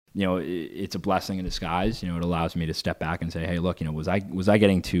it's a blessing in disguise. It allows me to step back and say, hey, look, was I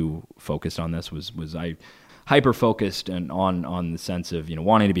getting too focused on this? Was I hyper focused and on the sense of,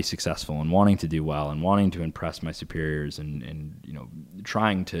 wanting to be successful and wanting to do well and wanting to impress my superiors and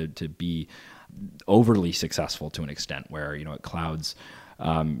trying to be overly successful to an extent where, it clouds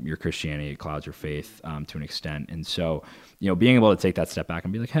your Christianity, it clouds your faith to an extent. And so, being able to take that step back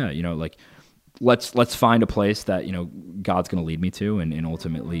and be like, hey, let's find a place that, God's going to lead me to and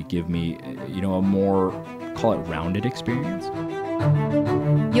ultimately give me, a more, call it rounded experience.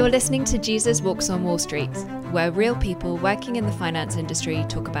 You're listening to Jesus Walks on Wall Street, where real people working in the finance industry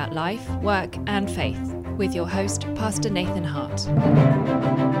talk about life, work, and faith, with your host, Pastor Nathan Hart.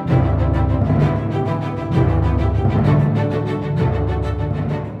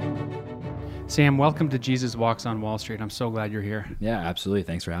 Sam, welcome to Jesus Walks on Wall Street. I'm so glad you're here. Yeah, absolutely.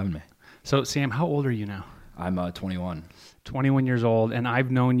 Thanks for having me. So, Sam, how old are you now? I'm 21. 21 years old, and I've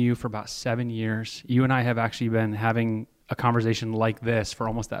known you for about 7 years. You and I have actually been having a conversation like this for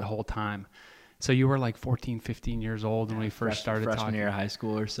almost that whole time. So you were like 14, 15 years old when we first started talking. Freshman year of high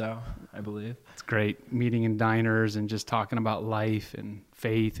school or so, I believe. It's great, meeting in diners and just talking about life and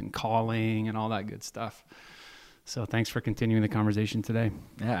faith and calling and all that good stuff. So thanks for continuing the conversation today.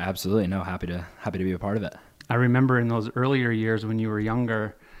 Yeah, absolutely. No, happy to be a part of it. I remember in those earlier years when you were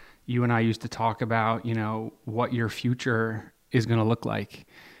younger, you and I used to talk about, what your future is going to look like.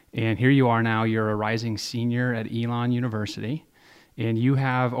 And here you are now, you're a rising senior at Elon University. And you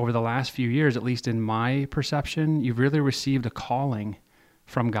have, over the last few years, at least in my perception, you've really received a calling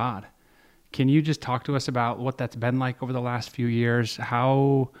from God. Can you just talk to us about what that's been like over the last few years?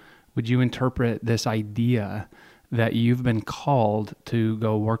 How would you interpret this idea that you've been called to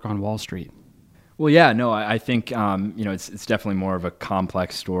go work on Wall Street? Well, yeah, no, I think, it's definitely more of a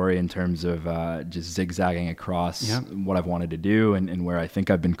complex story in terms of just zigzagging across what I've wanted to do and where I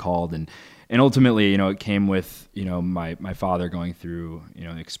think I've been called. And ultimately, it came with, my father going through,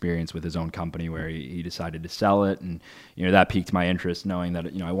 experience with his own company where he decided to sell it. And, that piqued my interest knowing that,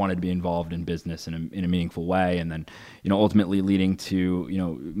 I wanted to be involved in business in a meaningful way. And then, ultimately leading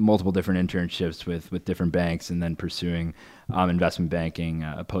to, multiple different internships with different banks and then pursuing investment banking,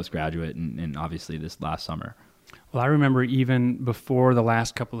 postgraduate, and obviously this last summer. Well, I remember even before the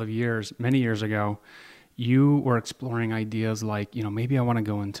last couple of years, many years ago, you were exploring ideas like, maybe I want to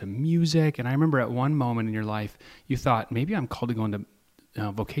go into music. And I remember at one moment in your life, you thought, maybe I'm called to go into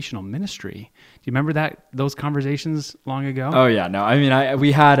vocational ministry. Do you remember those conversations long ago? Oh, yeah. No, I mean,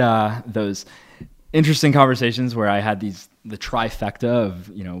 we had those interesting conversations where I had the trifecta of,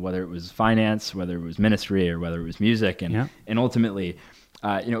 whether it was finance, whether it was ministry, or whether it was music. And ultimately,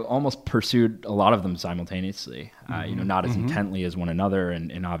 almost pursued a lot of them simultaneously, not as intently as one another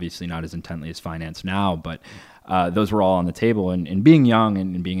and obviously not as intently as finance now, but those were all on the table. And being young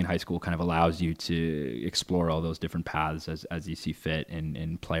and being in high school kind of allows you to explore all those different paths as you see fit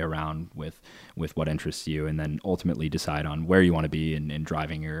and play around with what interests you and then ultimately decide on where you want to be and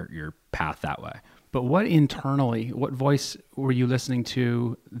driving your path that way. But what voice were you listening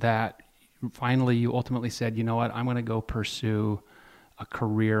to that finally you ultimately said, you know what, I'm going to go pursue a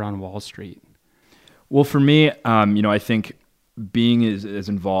career on Wall Street? Well, for me, I think being as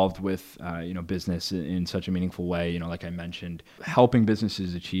involved with, business in such a meaningful way, like I mentioned, helping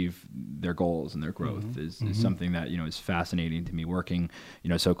businesses achieve their goals and their growth is something that, is fascinating to me. Working,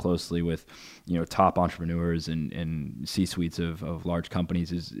 so closely with, top entrepreneurs and C-suites of large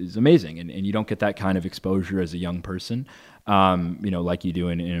companies is amazing. And you don't get that kind of exposure as a young person, like you do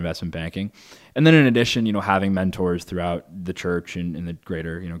in investment banking. And then in addition, having mentors throughout the church and in the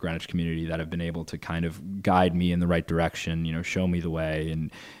greater, Greenwich community that have been able to kind of guide me in the right direction, show me the way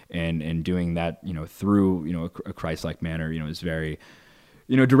and doing that, through, a Christ-like manner, is very,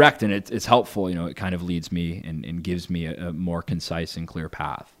 direct and it's helpful. It kind of leads me and gives me a more concise and clear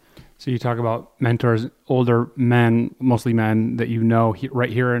path. So you talk about mentors, older men, mostly men that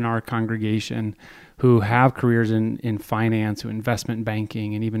right here in our congregation who have careers in finance, investment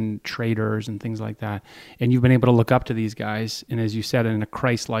banking, and even traders and things like that. And you've been able to look up to these guys, and as you said, in a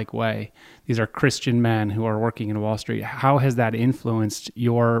Christ-like way. These are Christian men who are working in Wall Street. How has that influenced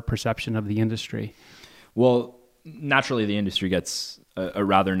your perception of the industry? Well, naturally, the industry gets a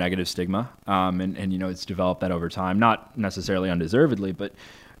rather negative stigma, and it's developed that over time, not necessarily undeservedly, but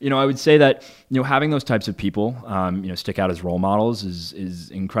I would say that, having those types of people, stick out as role models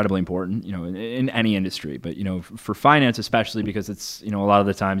is incredibly important, in any industry, but, for finance, especially because it's, a lot of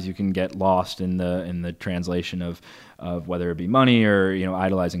the times you can get lost in the translation of whether it be money or,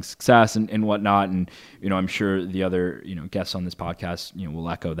 idolizing success and whatnot. And, I'm sure the other, guests on this podcast, will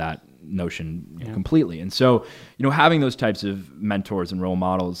echo that notion completely. And so, having those types of mentors and role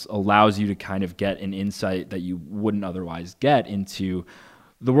models allows you to kind of get an insight that you wouldn't otherwise get into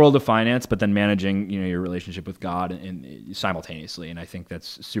the world of finance, but then managing, your relationship with God and simultaneously. And I think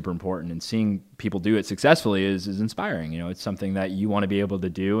that's super important. And seeing people do it successfully is inspiring. It's something that you want to be able to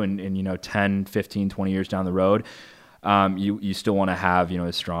do. And 10, 15, 20 years down the road, you still want to have,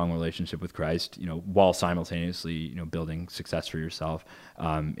 a strong relationship with Christ, while simultaneously, building success for yourself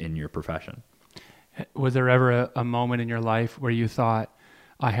in your profession. Was there ever a moment in your life where you thought,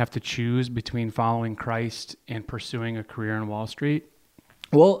 I have to choose between following Christ and pursuing a career in Wall Street?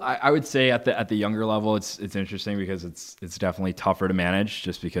 Well, I would say at the younger level, it's interesting because it's definitely tougher to manage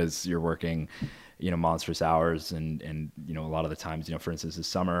just because you're working, monstrous hours and a lot of the times, for instance, this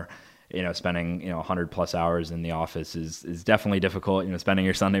summer, spending 100 plus hours in the office is definitely difficult. Spending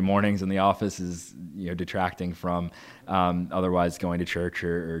your Sunday mornings in the office is detracting from otherwise going to church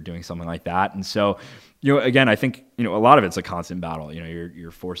or doing something like that. And so, again, I think a lot of it's a constant battle.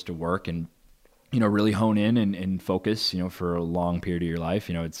 You're forced to work and really hone in and focus, for a long period of your life.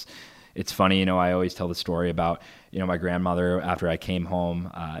 It's funny, I always tell the story about, my grandmother after I came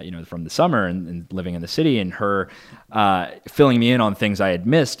home, from the summer and living in the city, and her filling me in on things I had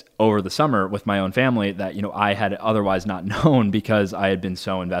missed over the summer with my own family that, I had otherwise not known because I had been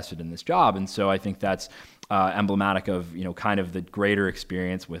so invested in this job. And so I think that's emblematic of, kind of the greater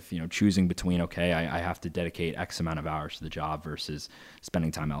experience with, choosing between, okay, I have to dedicate X amount of hours to the job versus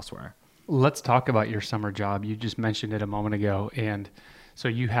spending time elsewhere. Let's talk about your summer job. You just mentioned it a moment ago. And so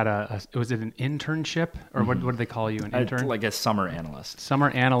you had was it an internship or what did they call you? An intern? Like a summer analyst.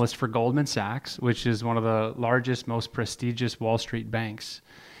 Summer analyst for Goldman Sachs, which is one of the largest, most prestigious Wall Street banks.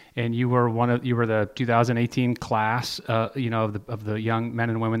 And you were the 2018 class, of the young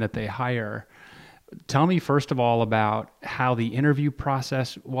men and women that they hire. Tell me first of all about how the interview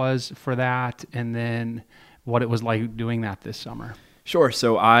process was for that, and then what it was like doing that this summer. Sure.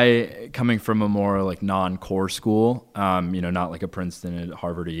 So I, coming from a more like non-core school, not like a Princeton, at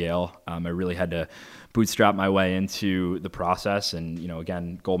Harvard or Yale, I really had to bootstrap my way into the process. And,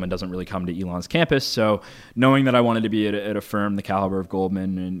 again, Goldman doesn't really come to Elon's campus. So knowing that I wanted to be at a firm the caliber of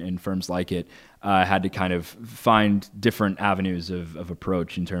Goldman and firms like it, I had to kind of find different avenues of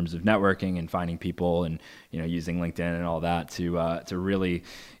approach in terms of networking and finding people and, using LinkedIn and all that to really,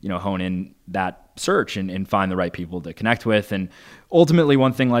 hone in that search and find the right people to connect with. And ultimately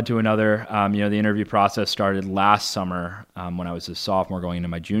one thing led to another. The interview process started last summer when I was a sophomore going into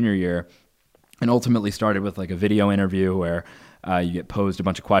my junior year, and ultimately started with like a video interview where you get posed a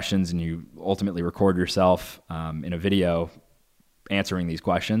bunch of questions and you ultimately record yourself in a video answering these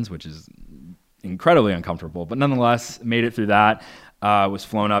questions, which is incredibly uncomfortable, but nonetheless made it through that. Was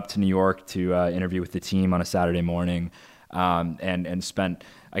flown up to New York to interview with the team on a Saturday morning, and spent,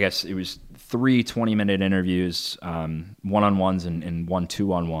 I guess it was 3 20-minute interviews, one-on-ones and one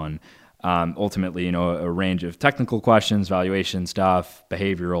 2-on-1. Ultimately, a range of technical questions, valuation stuff,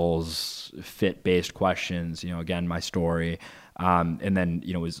 behaviorals, fit-based questions, again, my story. And then,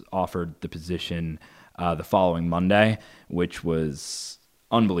 was offered the position the following Monday, which was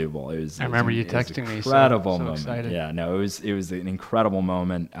unbelievable. I remember you texting me. Incredible so moment. Excited. Yeah, no, it was an incredible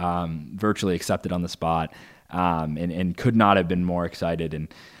moment. Virtually accepted on the spot, and could not have been more excited.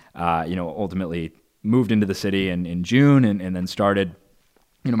 And ultimately moved into the city in June, and then started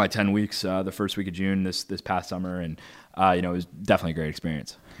my 10 weeks the first week of June this past summer, and it was definitely a great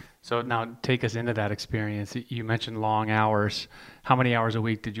experience. So now take us into that experience. You mentioned long hours. How many hours a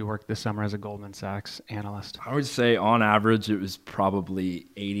week did you work this summer as a Goldman Sachs analyst? I would say on average it was probably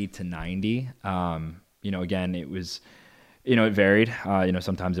 80 to 90. Again, it was, it varied.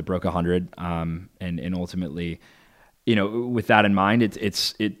 Sometimes it broke 100. And ultimately, with that in mind,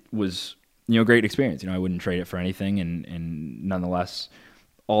 it was, a great experience. I wouldn't trade it for anything. And nonetheless,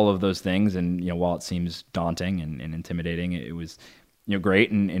 all of those things. And, while it seems daunting and intimidating, it was,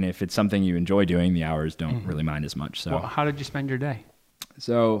 great. And if it's something you enjoy doing, the hours don't really mind as much. So, well, how did you spend your day?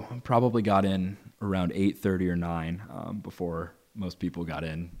 So probably got in around 8:30 or 9 before most people got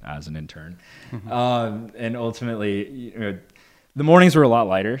in as an intern. And ultimately, the mornings were a lot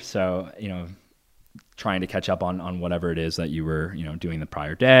lighter. So, trying to catch up on whatever it is that you were, doing the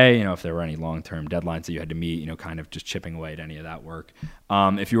prior day, if there were any long-term deadlines that you had to meet, kind of just chipping away at any of that work.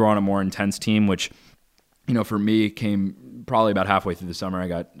 If you were on a more intense team, which for me, came probably about halfway through the summer. I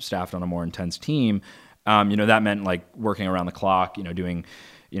got staffed on a more intense team. That meant like working around the clock, doing,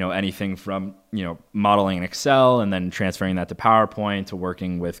 anything from, modeling in Excel and then transferring that to PowerPoint, to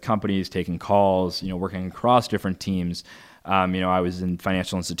working with companies, taking calls, working across different teams. I was in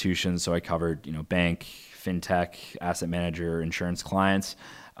financial institutions, so I covered, bank, fintech, asset manager, insurance clients.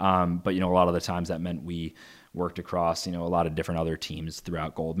 But, a lot of the times that meant we worked across, a lot of different other teams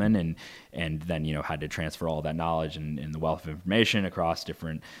throughout Goldman, and then, had to transfer all that knowledge and the wealth of information across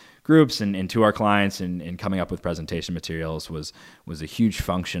different groups and to our clients, and coming up with presentation materials was a huge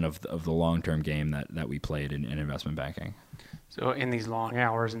function of the long-term game that we played in investment banking. So in these long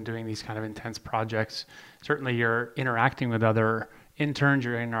hours and doing these kind of intense projects, certainly you're interacting with other interns,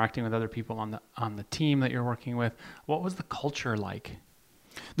 you're interacting with other people on the team that you're working with. What was the culture like?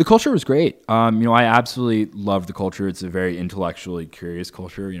 The culture was great. I absolutely loved the culture. It's a very intellectually curious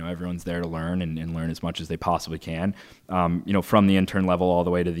culture. Everyone's there to learn and learn as much as they possibly can. From the intern level all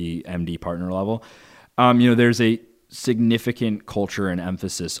the way to the MD partner level. There's a significant culture and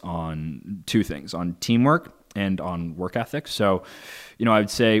emphasis on two things: on teamwork and on work ethic. So, I would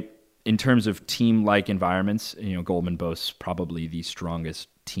say in terms of team-like environments, Goldman boasts probably the strongest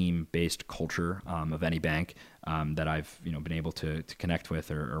team-based culture of any bank that I've been able to connect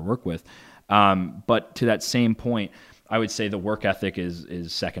with or work with. But to that same point, I would say the work ethic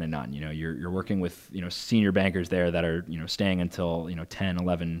is second to none. You're working with senior bankers there that are staying until 10,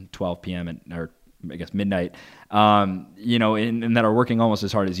 11, 12 p.m. or I guess midnight. And that are working almost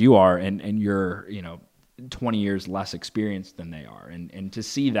as hard as you are, and you're 20 years less experienced than they are, and to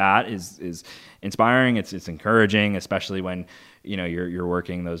see that is inspiring. It's encouraging, especially when you're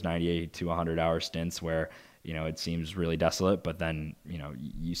working those 98 to 100 hour stints where it seems really desolate, but then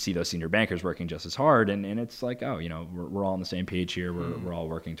you see those senior bankers working just as hard, and it's like, oh, we're all on the same page here. We're all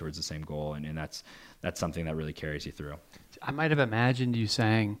working towards the same goal, and that's something that really carries you through. I might have imagined you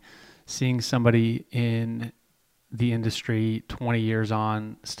seeing somebody in the industry 20 years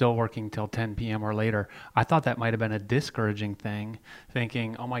on, still working till 10 p.m. or later. I thought that might have been a discouraging thing,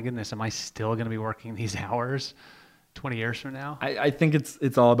 thinking, oh my goodness, am I still going to be working these hours 20 years from now? I think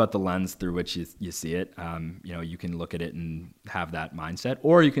it's all about the lens through which you see it. You can look at it and have that mindset,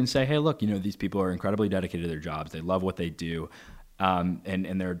 or you can say, hey, look, these people are incredibly dedicated to their jobs. They love what they do.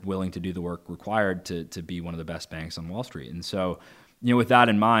 And they're willing to do the work required to be one of the best banks on Wall Street. And so, with that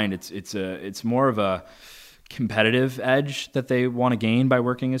in mind, it's more of a competitive edge that they want to gain by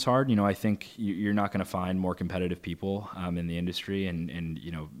working as hard. I think you're not going to find more competitive people in the industry and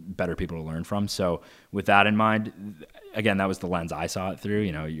better people to learn from. So with that in mind, again, that was the lens I saw it through.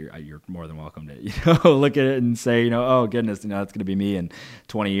 You're more than welcome to look at it and say, oh goodness, it's going to be me in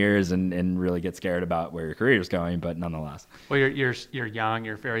 20 years and really get scared about where your career is going. But nonetheless, well, you're young,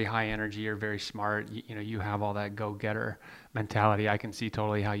 you're very high energy, you're very smart. You have all that go-getter mentality. I can see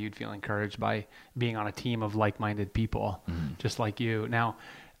totally how you'd feel encouraged by being on a team of like-minded people, just like you. Now,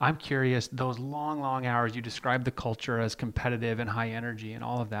 I'm curious, those long hours, you described the culture as competitive and high energy and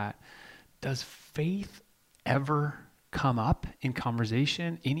all of that. Does faith ever come up in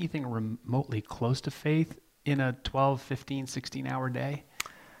conversation? Anything remotely close to faith in a 12, 15, 16-hour day?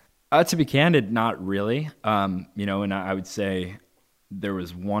 To be candid, not really. And I would say there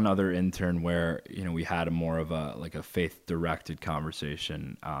was one other intern where, we had more of a faith-directed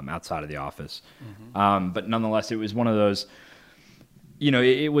conversation outside of the office. But nonetheless, it was one of those,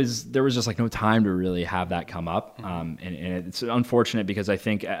 there was just no time to really have that come up. And it's unfortunate because I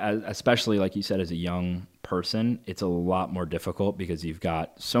think, especially like you said, as a young person, it's a lot more difficult because you've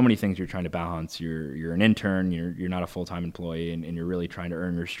got so many things you're trying to balance. You're an intern, you're not a full-time employee, and you're really trying to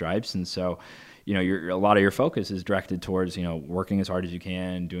earn your stripes. And so, a lot of your focus is directed towards, working as hard as you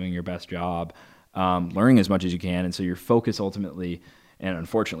can, doing your best job, learning as much as you can. And so your focus ultimately, and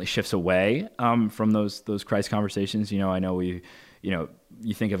unfortunately, shifts away from those Christ conversations. I know you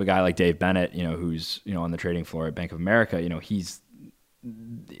think of a guy like Dave Bennett, who's, on the trading floor at Bank of America, he's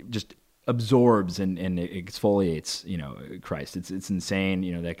just absorbs and exfoliates, Christ. It's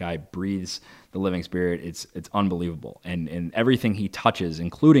insane. That guy breathes the living spirit. It's unbelievable. And everything he touches,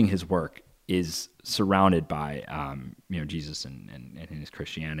 including his work, is surrounded by, Jesus and his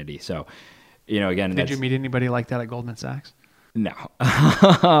Christianity. So, again, did you meet anybody like that at Goldman Sachs? No.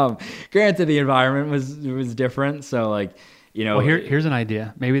 Granted, the environment was different. So well, here's an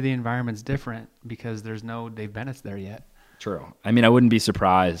idea. Maybe the environment's different because there's no Dave Bennett's there yet. True. I mean, I wouldn't be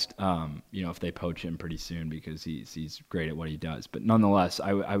surprised, if they poach him pretty soon because he's great at what he does. But nonetheless,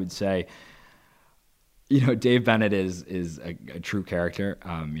 I would say, Dave Bennett is a true character.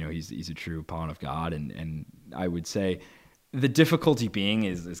 He's a true pawn of God, and I would say, The difficulty being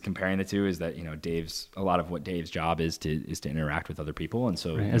is comparing the two is that, a lot of what Dave's job is to interact with other people. And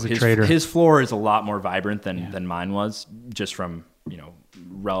so as a trader, his floor is a lot more vibrant than mine was, just from,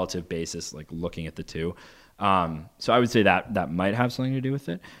 relative basis, like looking at the two. So I would say that might have something to do with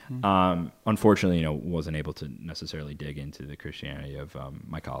it. Unfortunately, wasn't able to necessarily dig into the Christianity of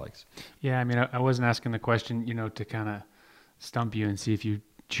my colleagues. Yeah. I mean, I wasn't asking the question, to kind of stump you and see if you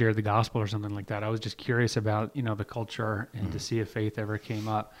share the gospel or something like that. I was just curious about, the culture and to see if faith ever came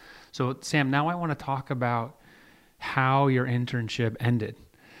up. So Sam, now I want to talk about how your internship ended.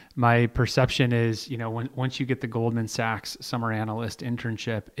 My perception is, once you get the Goldman Sachs summer analyst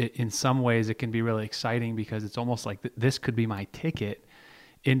internship, in some ways it can be really exciting because it's almost like this could be my ticket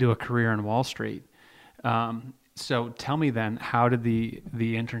into a career in Wall Street. So tell me then, how did the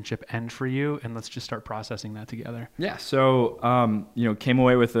internship end for you? And let's just start processing that together. Yeah. So, came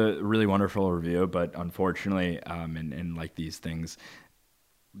away with a really wonderful review, but unfortunately, and like these things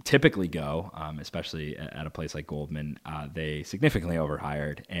typically go, especially at a place like Goldman, they significantly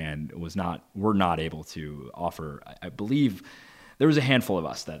overhired and were not able to offer. I believe there was a handful of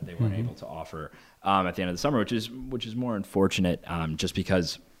us that they weren't able to offer at the end of the summer, which is more unfortunate, just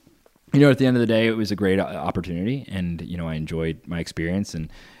because, at the end of the day, it was a great opportunity, and I enjoyed my experience, and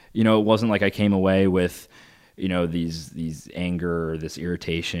it wasn't like I came away with these anger or this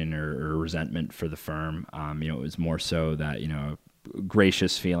irritation or resentment for the firm. It was more so that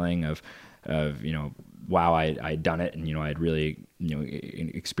gracious feeling of wow, I'd done it, and I'd really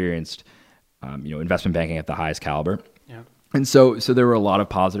experienced investment banking at the highest caliber. Yeah. And so there were a lot of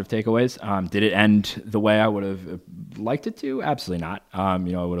positive takeaways. Did it end the way I would have liked it to? Absolutely not. I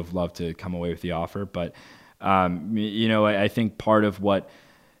would have loved to come away with the offer, but I think part of what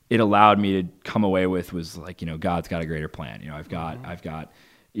it allowed me to come away with was like, God's got a greater plan. I've got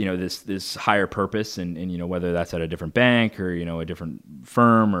this higher purpose, and whether that's at a different bank or a different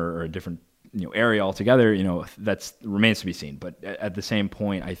firm or a different area altogether, that's remains to be seen. But at the same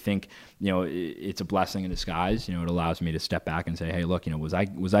point, I think it's a blessing in disguise. It allows me to step back and say, hey, look, was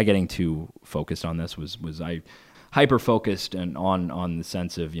I getting too focused on this? Was I hyper focused and on the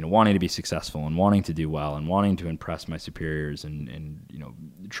sense of wanting to be successful and wanting to do well and wanting to impress my superiors and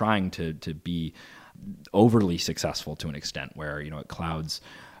trying to be overly successful to an extent where it clouds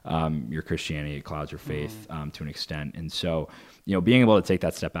your Christianity, it clouds your faith to an extent. And so being able to take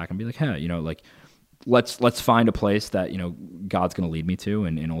that step back and be like, hey, let's find a place that God's going to lead me to,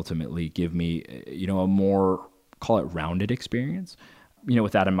 and ultimately give me a more, call it, rounded experience.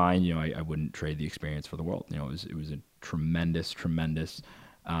 With that in mind, I wouldn't trade the experience for the world. It was a tremendous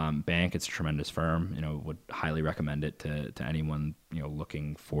bank. It's a tremendous firm. Would highly recommend it to anyone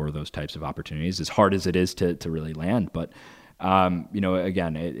looking for those types of opportunities, as hard as it is to really land. But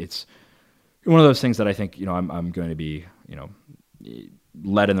again, it's one of those things that I think I'm going to be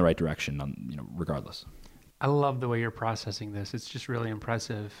led in the right direction on regardless. I love the way you're processing this. It's just really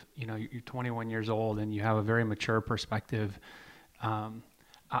impressive. You're 21 years old and you have a very mature perspective.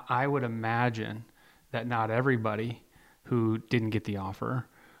 I would imagine that not everybody who didn't get the offer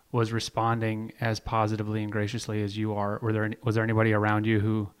was responding as positively and graciously as you are. Was there anybody around you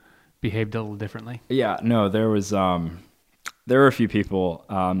who behaved a little differently? Yeah, no, there were a few people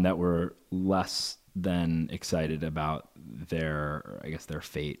that were less than excited about their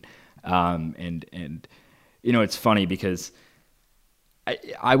fate. And it's funny because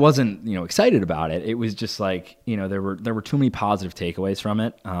I wasn't, excited about it. It was just like, there were too many positive takeaways from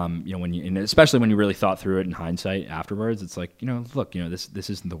it. And especially when you really thought through it in hindsight afterwards, it's like, look, this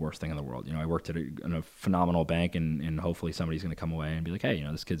isn't the worst thing in the world. I worked at a phenomenal bank, and hopefully somebody's going to come away and be like, hey,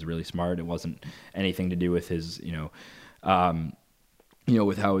 this kid's really smart. It wasn't anything to do with his,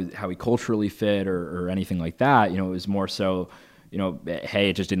 with how he culturally fit or anything like that. It was more so, hey,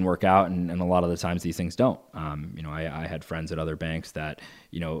 it just didn't work out, and a lot of the times these things don't. I had friends at other banks that,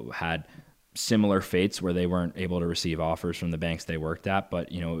 had similar fates where they weren't able to receive offers from the banks they worked at,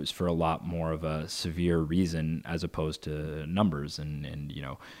 but, it was for a lot more of a severe reason as opposed to numbers and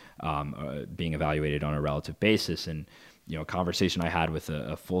being evaluated on a relative basis. And, a conversation I had with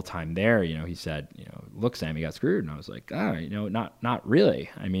a full-time there, he said, look, Sam, you got screwed. And I was like, not really.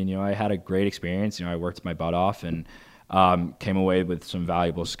 I mean, I had a great experience. I worked my butt off and came away with some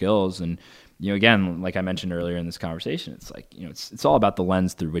valuable skills. And, again, like I mentioned earlier in this conversation, it's like, it's all about the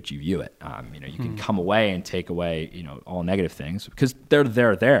lens through which you view it. You can come away and take away, all negative things because they're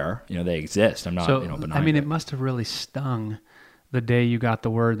there, they exist. I'm not, benign. I mean, it must have really stung the day you got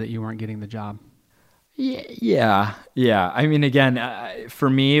the word that you weren't getting the job. Yeah. I mean, again, for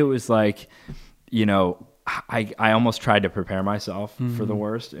me, it was like, I almost tried to prepare myself for the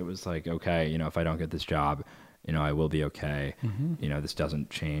worst. It was like, okay, if I don't get this job, I will be okay. This doesn't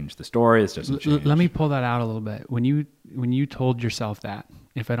change the story. This doesn't change. Let me pull that out a little bit. When you told yourself that,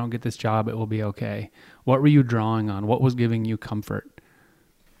 if I don't get this job, it will be okay, what were you drawing on? What was giving you comfort?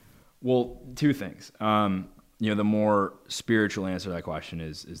 Well, two things. The more spiritual answer to that question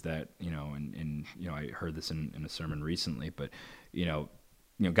is that, and I heard this in a sermon recently, but,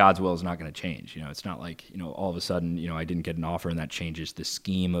 God's will is not going to change. It's not like, all of a sudden, I didn't get an offer and that changes the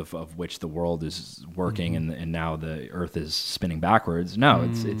scheme of which the world is working and now the earth is spinning backwards. No,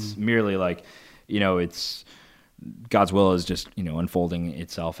 it's merely like, it's God's will is just, unfolding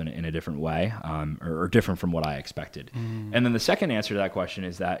itself in a different way, or different from what I expected. And then the second answer to that question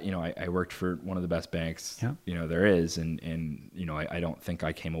is that, I worked for one of the best banks, there is. And I don't think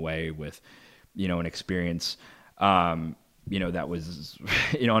I came away with, an experience, that was,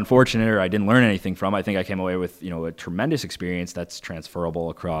 unfortunate, or I didn't learn anything from. I think I came away with, a tremendous experience that's transferable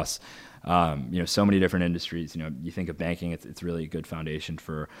across, so many different industries. You think of banking, it's really a good foundation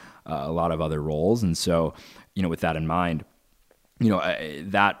for a lot of other roles. And so, with that in mind,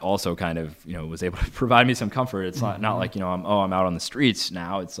 that also kind of, was able to provide me some comfort. It's not like, I'm out on the streets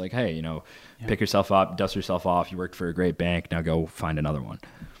now. It's like, hey, pick yourself up, dust yourself off. You worked for a great bank. Now go find another one.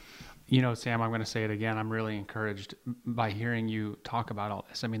 Sam, I'm going to say it again. I'm really encouraged by hearing you talk about all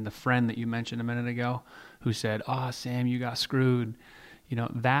this. I mean, the friend that you mentioned a minute ago who said, Sam, you got screwed.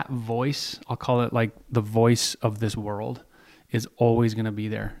 That voice, I'll call it like the voice of this world, is always going to be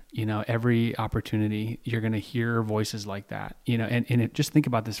there. Every opportunity, you're going to hear voices like that, and just think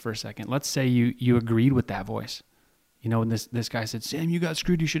about this for a second. Let's say you agreed with that voice. When this guy said, Sam, you got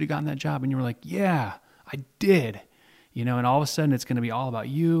screwed. You should have gotten that job. And you were like, yeah, I did. And all of a sudden it's going to be all about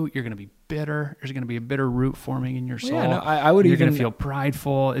you. You're going to be bitter. There's going to be a bitter root forming in your soul. Yeah, no, I would You're even going to feel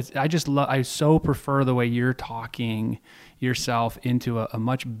prideful. I so prefer the way you're talking yourself into a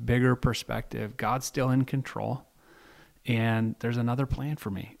much bigger perspective. God's still in control, and there's another plan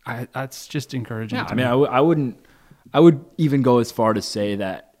for me. That's just encouraging. Yeah, I would even go as far to say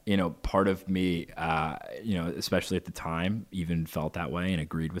that, part of me, especially at the time, even felt that way and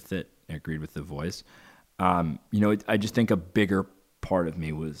agreed with it, agreed with the voice. I just think a bigger part of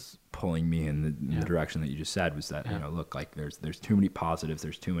me was pulling me in the direction that you just said, was that, look, like there's too many positives,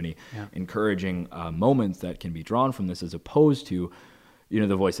 there's too many encouraging moments that can be drawn from this, as opposed to,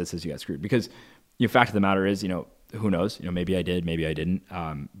 the voice that says you got screwed. Because the fact of the matter is, who knows, maybe I did, maybe I didn't.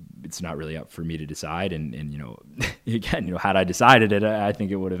 It's not really up for me to decide. And again, had I decided it, I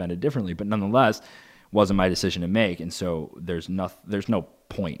think it would have ended differently, but nonetheless, wasn't my decision to make. And so there's no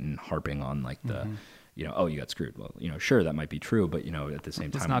point in harping on like the, you got screwed. Well, sure, that might be true, but, at the same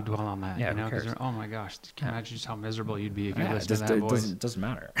time, let's not dwell on that. Yeah, oh my gosh, can you imagine just how miserable you'd be if you listened to that voice? It doesn't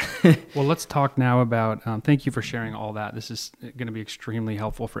matter. Well, let's talk now about, thank you for sharing all that. This is going to be extremely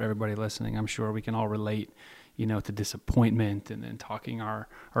helpful for everybody listening. I'm sure we can all relate, to disappointment, and then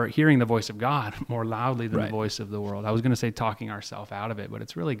or hearing the voice of God more loudly than the voice of the world. I was going to say talking ourselves out of it, but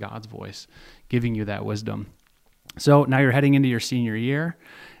it's really God's voice giving you that wisdom. So now you're heading into your senior year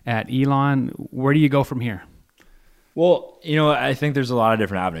at Elon. Where do you go from here? Well, I think there's a lot of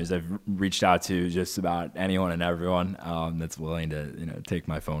different avenues. I've reached out to just about anyone and everyone that's willing to, take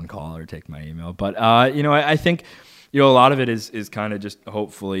my phone call or take my email. But, I think, a lot of it is kind of just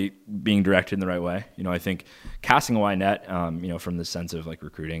hopefully being directed in the right way. I think casting a wide net, from the sense of like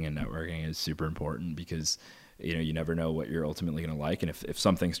recruiting and networking is super important, because you never know what you're ultimately going to like. And if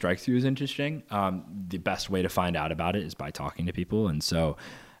something strikes you as interesting, the best way to find out about it is by talking to people. And so,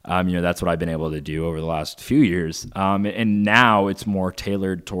 that's what I've been able to do over the last few years. And now it's more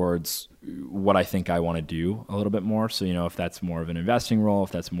tailored towards what I think I want to do a little bit more. So, if that's more of an investing role, if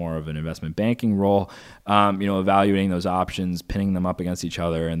that's more of an investment banking role, evaluating those options, pinning them up against each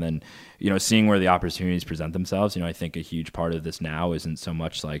other, and then, seeing where the opportunities present themselves. I think a huge part of this now isn't so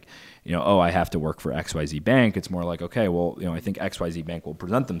much like, I have to work for XYZ Bank. It's more like, okay, well, I think XYZ Bank will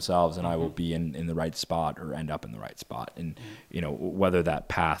present themselves and I will be in the right spot or end up in the right spot. And, whether that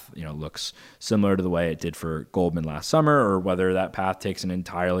path, looks similar to the way it did for Goldman last summer, or whether that path takes an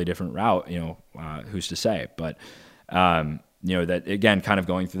entirely different route, who's to say? But, that again, kind of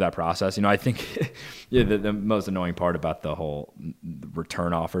going through that process, I think the most annoying part about the whole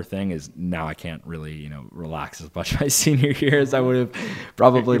return offer thing is now I can't really, relax as much my senior year as I would have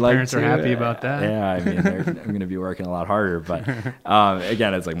probably liked to. Parents are happy about that. Yeah. I mean, I'm going to be working a lot harder, but,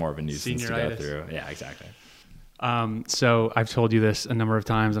 again, it's like more of a nuisance to go through. Yeah, exactly. So I've told you this a number of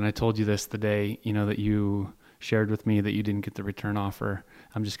times, and I told you this the day, that you shared with me that you didn't get the return offer.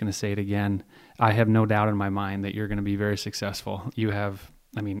 I'm just going to say it again. I have no doubt in my mind that you're going to be very successful. You have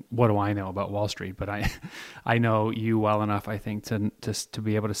I mean, what do I know about Wall Street? But I know you well enough, I think, to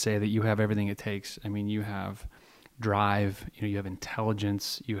be able to say that you have everything it takes. I mean, you have drive, you have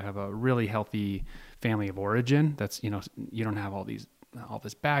intelligence, you have a really healthy family of origin. That's, you don't have all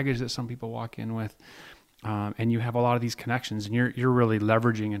this baggage that some people walk in with. And you have a lot of these connections, and you're really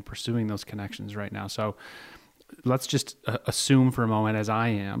leveraging and pursuing those connections right now. So let's just assume for a moment, as I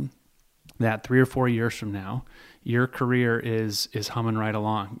am, that 3 or 4 years from now, your career is humming right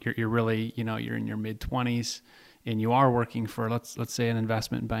along. You're really, you're in your mid-20s, and you are working for, let's say, an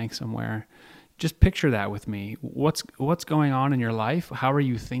investment bank somewhere. Just picture that with me. What's going on in your life? How are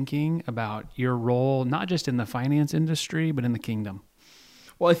you thinking about your role, not just in the finance industry, but in the kingdom?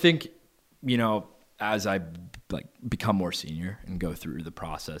 Well, I think, as I become more senior and go through the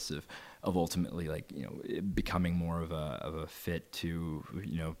process of ultimately becoming more of a fit to,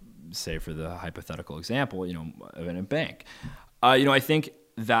 say for the hypothetical example, in a bank, I think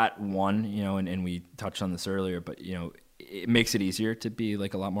that one, and we touched on this earlier, but, it makes it easier to be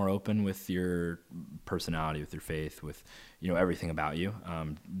a lot more open with your personality, with your faith, with, everything about you.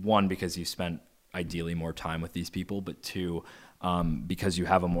 One, because you spent ideally more time with these people, but two, because you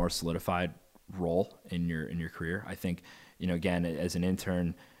have a more solidified role in your career. I think, again, as an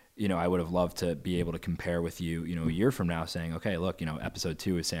intern, I would have loved to be able to compare with you, a year from now, saying, okay, look, episode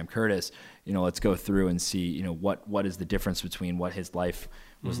 2 is Sam Curtis, let's go through and see, what is the difference between what his life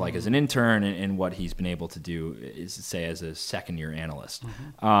was like as an intern and what he's been able to do is, say, as a second-year analyst,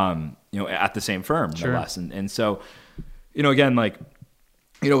 at the same firm, Sure. no less. And so, again,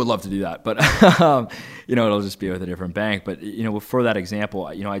 would love to do that, but, it'll just be with a different bank. But, for that example,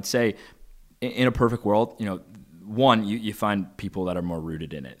 I'd say in a perfect world, one, you find people that are more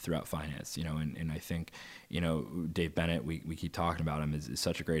rooted in it throughout finance, and I think, Dave Bennett, we keep talking about him, is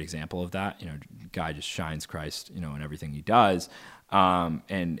such a great example of that. Guy just shines Christ, in everything he does. And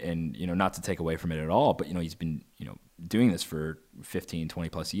not to take away from it at all, but, he's been, doing this for 15, 20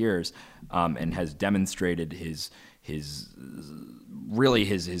 plus years, and has demonstrated his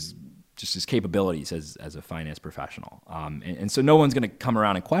capabilities as a finance professional. And so no one's going to come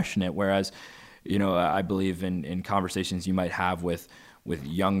around and question it. Whereas, I believe in conversations you might have with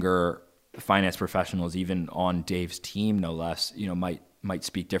younger finance professionals, even on Dave's team, no less, might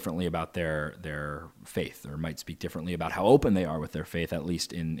speak differently about their faith, or might speak differently about how open they are with their faith, at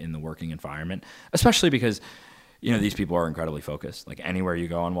least in the working environment, especially because, these people are incredibly focused. Like anywhere you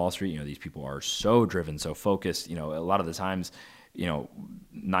go on Wall Street, these people are so driven, so focused. A lot of the times,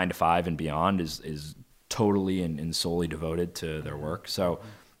 9 to 5 and beyond is totally and solely devoted to their work. So,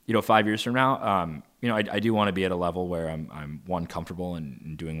 5 years from now, I do want to be at a level where I'm one, comfortable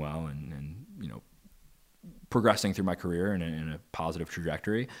and doing well and progressing through my career in a positive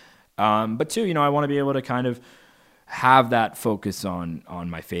trajectory. But two, I want to be able to kind of have that focus on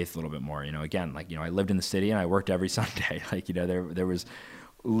my faith a little bit more. Again, I lived in the city and I worked every Sunday. There was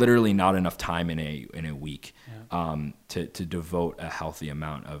literally not enough time in a week to devote a healthy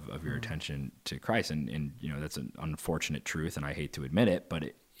amount of your attention to Christ. And that's an unfortunate truth, and I hate to admit it,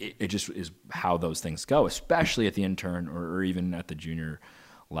 but it just is how those things go, especially at the intern or even at the junior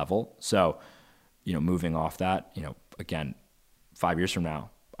level. So, moving off that, again, 5 years from now,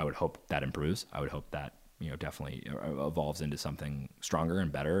 I would hope that improves. I would hope that, definitely evolves into something stronger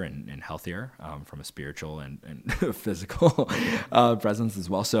and better and healthier from a spiritual and physical presence as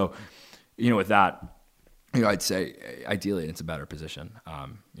well. So, with that, I'd say ideally it's a better position.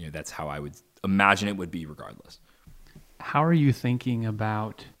 That's how I would imagine it would be regardless. How are you thinking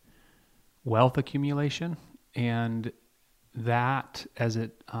about wealth accumulation and that as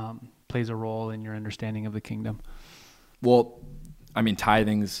it plays a role in your understanding of the kingdom? Well,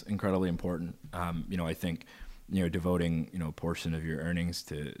 tithing's incredibly important. I think, devoting, a portion of your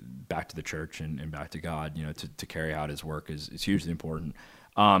earnings back to the church and back to God, to carry out his work is hugely important.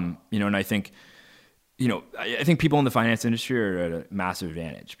 And I think, I think people in the finance industry are at a massive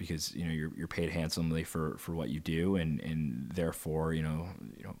advantage because, you're paid handsomely for what you do. And therefore,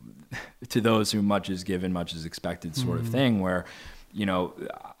 to those who much is given, much is expected sort of thing where,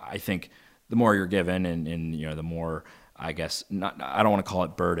 I think the more you're given and the more, I guess, I don't want to call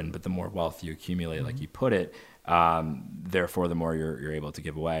it burden, but the more wealth you accumulate, like you put it, therefore the more you're able to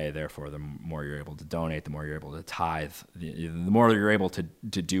give away, therefore the more you're able to donate, the more you're able to tithe, the more you're able to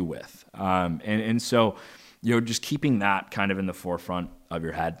do with. And so, just keeping that kind of in the forefront of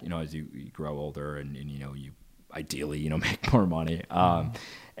your head, as you grow older and you ideally, make more money,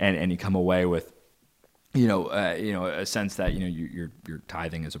 and you come away with, a sense that, your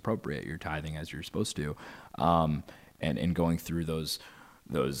tithing is appropriate, you're tithing as you're supposed to, and going through those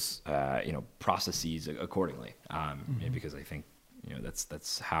processes accordingly. Because I think, you know,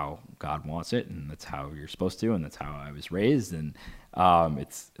 that's how God wants it, and that's how you're supposed to, and that's how I was raised, and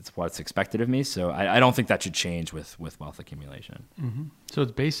it's what's expected of me. So I don't think that should change with wealth accumulation. Mm-hmm. So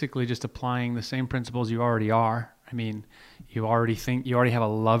it's basically just applying the same principles you already are. I mean, you already have a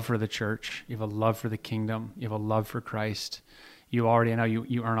love for the church, you have a love for the kingdom, you have a love for Christ. I know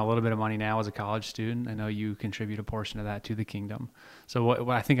you earn a little bit of money now as a college student. I know you contribute a portion of that to the kingdom. So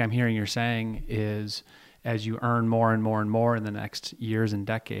what I think I'm hearing you're saying is, as you earn more and more and more in the next years and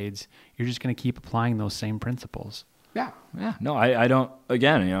decades, you're just going to keep applying those same principles. Yeah. No, I don't,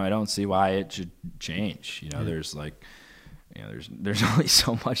 again, you know, I don't see why it should change. You know, there's like, you know, there's only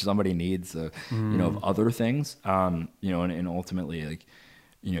so much somebody needs, you know, of other things. You know, and ultimately, like,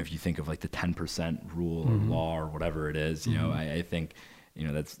 you know, if you think of like the 10% rule or law or whatever it is, you know, I think, you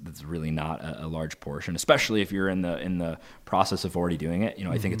know, that's really not a large portion, especially if you're in the process of already doing it. You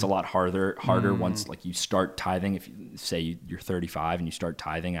know, I think it's a lot harder once like you start tithing. If you say you're 35 and you start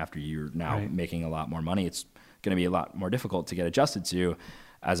tithing after you're now making a lot more money, it's going to be a lot more difficult to get adjusted to,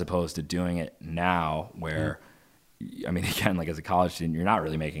 as opposed to doing it now where, I mean, again, like as a college student, you're not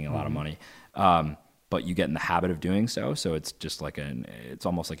really making a lot of money. But you get in the habit of doing so. So it's just like it's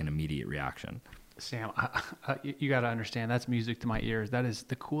almost like an immediate reaction. Sam, you got to understand, that's music to my ears. That is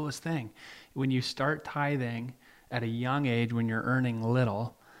the coolest thing. When you start tithing at a young age, when you're earning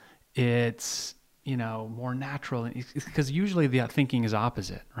little, it's, you know, more natural, because usually the thinking is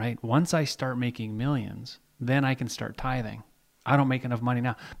opposite, right? Once I start making millions, then I can start tithing. I don't make enough money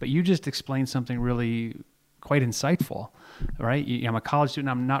now. But you just explained something really quite insightful, right? I'm a college student,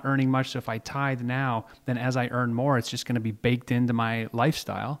 I'm not earning much, so if I tithe now, then as I earn more, it's just going to be baked into my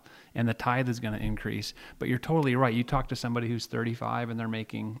lifestyle, and the tithe is going to increase. But you're totally right. You talk to somebody who's 35 and they're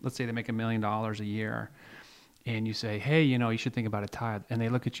making, let's say they make $1 million a year, and you say, hey, you know, you should think about a tithe. And they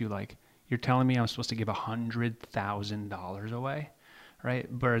look at you like, you're telling me I'm supposed to give $100,000 away? Right?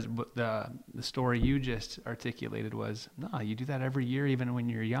 Whereas the story you just articulated was, no, you do that every year, even when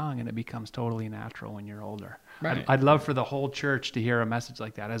you're young, and it becomes totally natural when you're older. Right. I'd love for the whole church to hear a message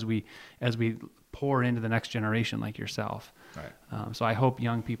like that as we pour into the next generation like yourself. Right. So I hope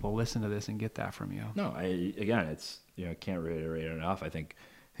young people listen to this and get that from you. No, again, it's, you know, can't reiterate it enough. I think,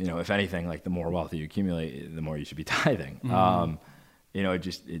 you know, if anything, like the more wealth you accumulate, the more you should be tithing. You know, it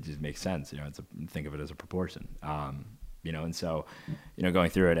just makes sense. You know, think of it as a proportion. You know, and so, you know,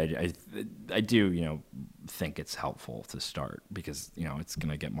 going through it, I do, you know, think it's helpful to start, because, you know, it's going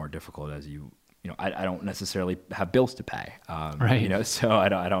to get more difficult as you know, I don't necessarily have bills to pay, right. You know, so I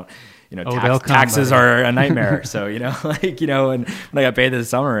don't, you know, taxes are a nightmare. So, you know, like, you know, when I got paid this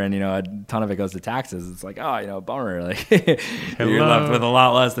summer and, you know, a ton of it goes to taxes, it's like, oh, you know, bummer. Like you're left with a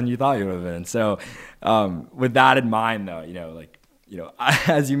lot less than you thought you would have been. So, with that in mind though, you know, like, you know,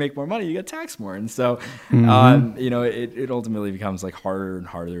 as you make more money, you get taxed more. And so, you know, it ultimately becomes like harder and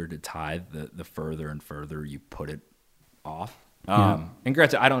harder to tithe the further and further you put it off. And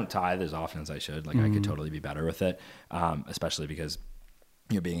granted, I don't tithe as often as I should. Like I could totally be better with it. Especially because,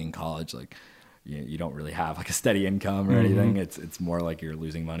 you know, being in college, like you don't really have like a steady income or anything. It's more like you're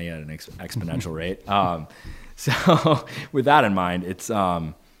losing money at an exponential rate. So with that in mind,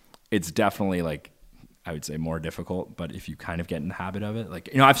 it's definitely like, I would say more difficult, but if you kind of get in the habit of it, like,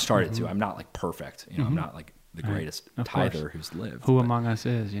 you know, I've started to, I'm not like perfect, you know, I'm not like the greatest tither who's lived. Who among us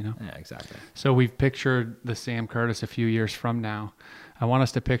is, you know? Yeah, exactly. So we've pictured the Sam Curtis a few years from now. I want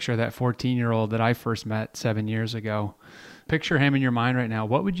us to picture that 14-year-old that I first met 7 years ago. Picture him in your mind right now.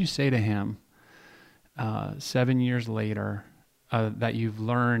 What would you say to him 7 years later that you've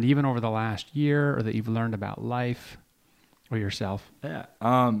learned even over the last year, or that you've learned about life or yourself? Yeah.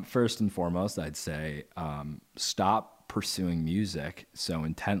 First and foremost, I'd say stop pursuing music so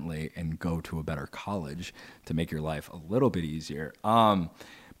intently and go to a better college to make your life a little bit easier. But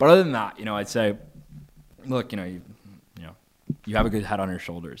other than that, you know, I'd say, look, you know, you have a good head on your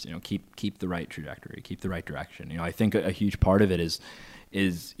shoulders. You know, keep the right trajectory, keep the right direction. You know, I think a huge part of it is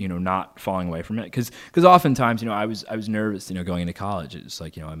you know, not falling away from it, because oftentimes, you know, I was nervous, you know, going into college. It's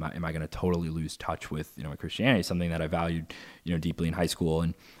like, you know, am I going to totally lose touch with, you know, my Christianity, something that I valued, you know, deeply in high school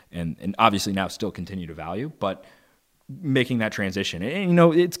and obviously now still continue to value, but making that transition, and you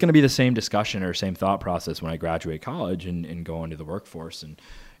know, it's going to be the same discussion or same thought process when I graduate college and go into the workforce and,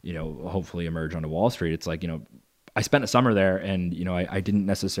 you know, hopefully emerge onto Wall Street. It's like, you know, I spent a summer there, and, you know, I didn't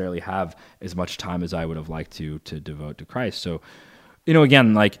necessarily have as much time as I would have liked to devote to Christ. So, you know,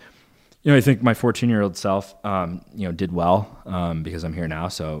 again, like, You know, I think my 14-year-old self, did well because I'm here now.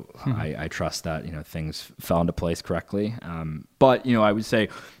 So I trust that, things fell into place correctly. But, I would say,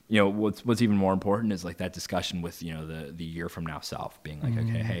 what's even more important is like that discussion with, the year from now self being like,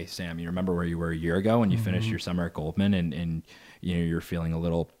 okay, hey, Sam, you remember where you were a year ago when you finished your summer at Goldman and you're feeling a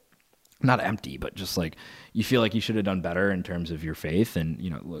little, not empty, but just like you feel like you should have done better in terms of your faith. And,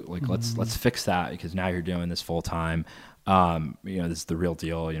 let's fix that because now you're doing this full time. This is the real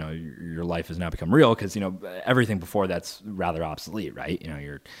deal. Your life has now become real because, everything before that's rather obsolete, right?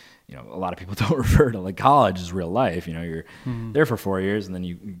 A lot of people don't refer to like college as real life. You're there for 4 years and then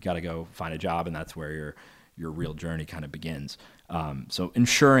you got to go find a job, and that's where your real journey kind of begins. So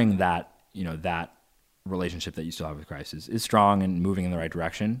ensuring that, that relationship that you still have with Christ is strong and moving in the right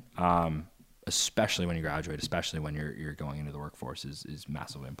direction, especially when you graduate, especially when you're going into the workforce is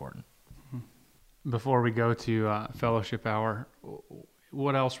massively important. Before we go to Fellowship Hour,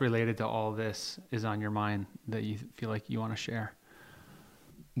 what else related to all this is on your mind that you feel like you want to share?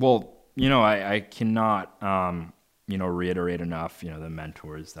 Well, I cannot, reiterate enough, the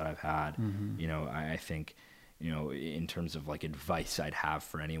mentors that I've had. I think, in terms of like advice I'd have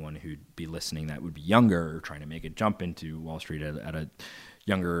for anyone who'd be listening that would be younger or trying to make a jump into Wall Street at a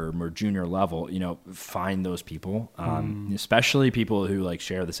younger, more junior level, find those people, especially people who like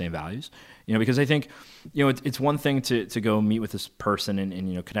share the same values, because I think, it's one thing to go meet with this person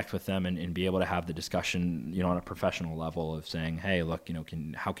and connect with them and be able to have the discussion, on a professional level of saying, hey, look,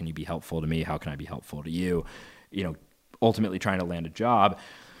 how can you be helpful to me? How can I be helpful to you? Ultimately trying to land a job.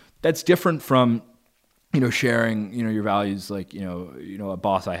 That's different from, sharing, your values, like, a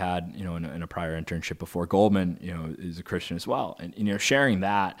boss I had, in a prior internship before Goldman, is a Christian as well. And, sharing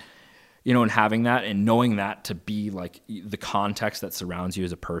that, and having that and knowing that to be like the context that surrounds you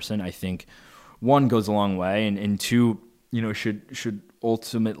as a person, I think one goes a long way and two, should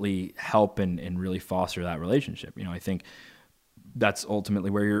ultimately help and really foster that relationship. I think that's ultimately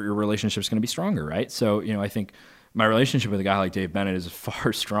where your relationship is going to be stronger. Right. So, I think my relationship with a guy like Dave Bennett is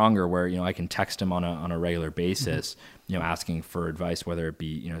far stronger where, I can text him on a regular basis, asking for advice, whether it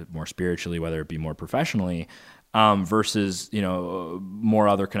be, more spiritually, whether it be more professionally, versus, more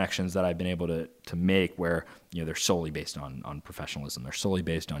other connections that I've been able to make where, they're solely based on professionalism. They're solely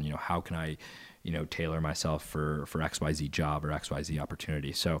based on, how can I, tailor myself for XYZ job or XYZ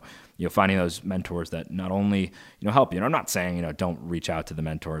opportunity. So, finding those mentors that not only, help you, and I'm not saying, don't reach out to the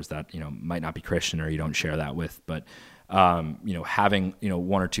mentors that, might not be Christian or you don't share that with, but, having,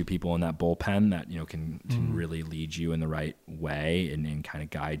 one or two people in that bullpen that, can really lead you in the right way and kind of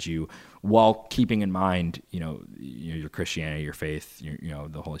guide you while keeping in mind, your Christianity, your faith,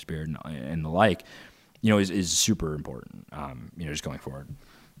 the Holy Spirit and the like, is super important, just going forward.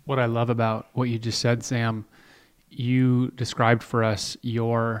 What I love about what you just said, Sam, you described for us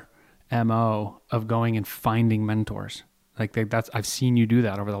your MO of going and finding mentors. Like I've seen you do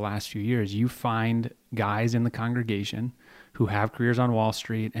that over the last few years. You find guys in the congregation who have careers on Wall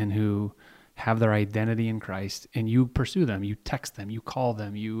Street and who have their identity in Christ, and you pursue them, you text them, you call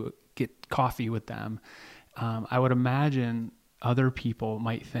them, you get coffee with them. I would imagine other people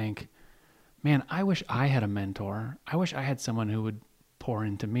might think, man, I wish I had a mentor. I wish I had someone who would pour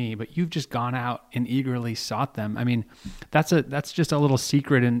into me, but you've just gone out and eagerly sought them. I mean, that's just a little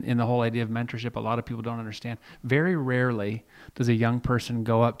secret in the whole idea of mentorship. A lot of people don't understand. Very rarely does a young person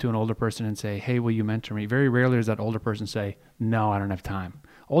go up to an older person and say, hey, will you mentor me? Very rarely does that older person say, no, I don't have time.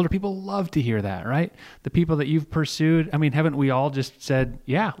 Older people love to hear that, right? The people that you've pursued, I mean, haven't we all just said,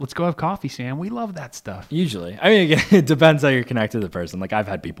 yeah, let's go have coffee, Sam? We love that stuff. Usually. I mean, again, it depends how you're connected to the person. Like, I've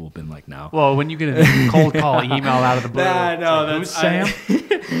had people who've been like, no. Well, when you get a cold call email out of the blue, who's Sam?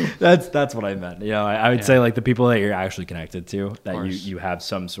 That's what I meant. I would say like the people that you're actually connected to, that you have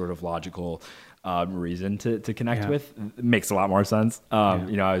some sort of logical reason to connect with, makes a lot more sense. I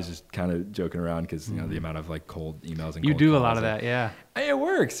was just kind of joking around because the amount of like cold emails and you do a lot of that, yeah. It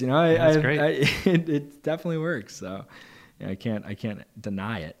works, That's great. It definitely works. So I can't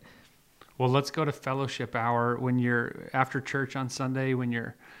deny it. Well, let's go to Fellowship Hour when you're after church on Sunday, when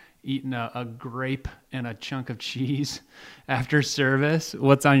you're eating a grape and a chunk of cheese after service.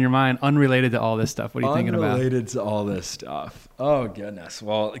 What's on your mind unrelated to all this stuff? What are you thinking about? Unrelated to all this stuff. Oh, goodness.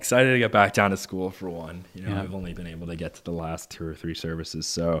 Well, excited to get back down to school for one. I've only been able to get to the last 2 or 3 services.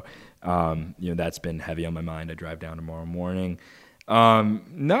 So, that's been heavy on my mind. I drive down tomorrow morning.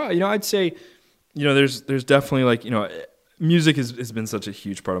 I'd say, there's definitely like, music has been such a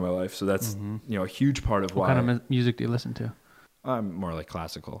huge part of my life. So that's, a huge part of why. What kind of music do you listen to? I'm more like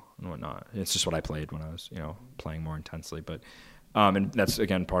classical and whatnot. It's just what I played when I was, playing more intensely. But, and that's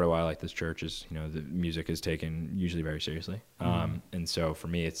again part of why I like this church is, the music is taken usually very seriously. And so for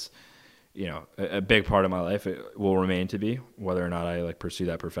me, it's a big part of my life. It will remain to be. Whether or not I like pursue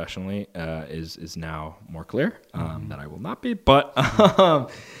that professionally is now more clear that I will not be. But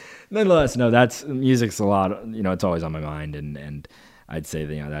nonetheless, no, music's a lot. It's always on my mind, and I'd say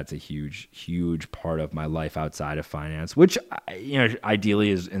that that's a huge part of my life outside of finance, which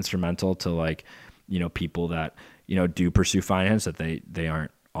ideally is instrumental to like people that do pursue finance, that they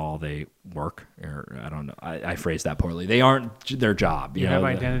aren't all they work, or I don't know. I phrased that poorly. They aren't their job. You have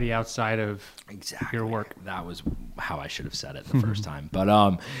identity outside of your work. That was how I should have said it the first time. But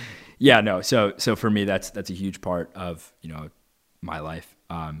So for me, that's a huge part of my life.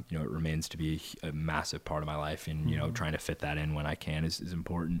 It remains to be a massive part of my life, and trying to fit that in when I can is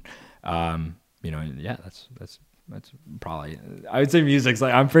important. That's probably, I would say music's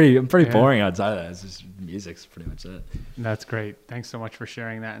like, I'm pretty boring outside of that. It's just music's pretty much it. That's great. Thanks so much for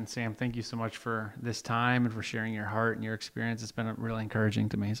sharing that. And Sam, thank you so much for this time and for sharing your heart and your experience. It's been really encouraging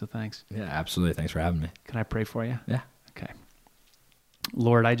to me. So thanks. Yeah, absolutely. Thanks for having me. Can I pray for you? Yeah. Okay.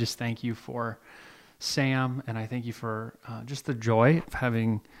 Lord, I just thank you for Sam, and I thank you for just the joy of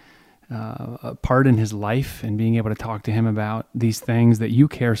having a part in his life and being able to talk to him about these things that you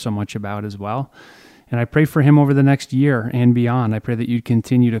care so much about as well. And I pray for him over the next year and beyond. I pray that you'd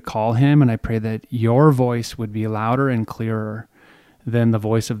continue to call him, and I pray that your voice would be louder and clearer than the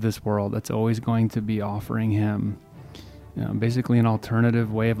voice of this world that's always going to be offering him basically an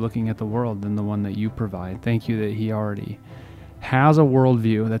alternative way of looking at the world than the one that you provide. Thank you that he already has a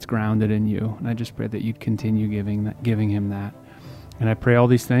worldview that's grounded in you. And I just pray that you'd continue giving him that. And I pray all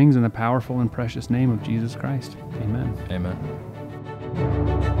these things in the powerful and precious name of Jesus Christ. Amen. Amen.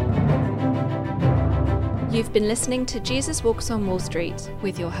 You've been listening to Jesus Walks on Wall Street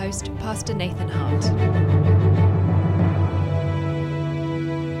with your host, Pastor Nathan Hart.